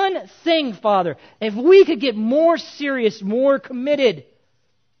one thing, Father, if we could get more serious, more committed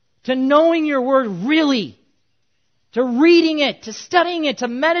to knowing your Word really, to reading it, to studying it, to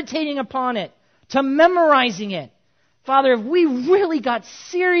meditating upon it, to memorizing it. Father, if we really got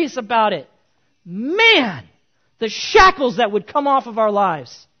serious about it, man, the shackles that would come off of our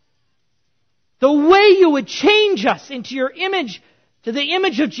lives. The way you would change us into your image, to the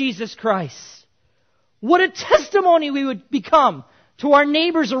image of Jesus Christ. What a testimony we would become to our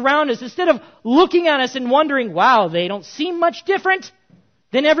neighbors around us. Instead of looking at us and wondering, wow, they don't seem much different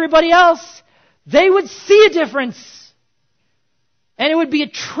than everybody else. They would see a difference. And it would be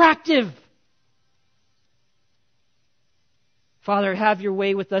attractive. Father, have your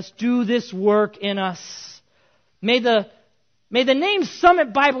way with us. Do this work in us. May the name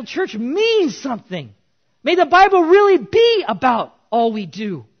Summit Bible Church mean something. May the Bible really be about all we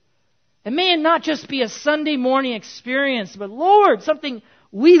do. And may it not just be a Sunday morning experience, but Lord, something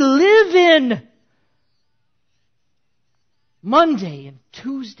we live in. Monday and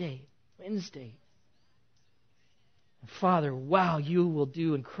Tuesday, Wednesday. And Father, wow, you will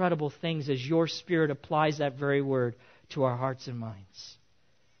do incredible things as your Spirit applies that very word to our hearts and minds.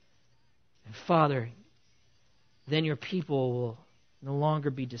 And Father, then your people will no longer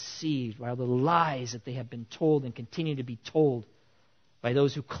be deceived by the lies that they have been told and continue to be told by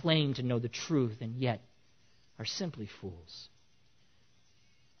those who claim to know the truth and yet are simply fools.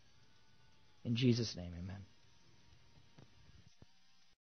 In Jesus' name, amen.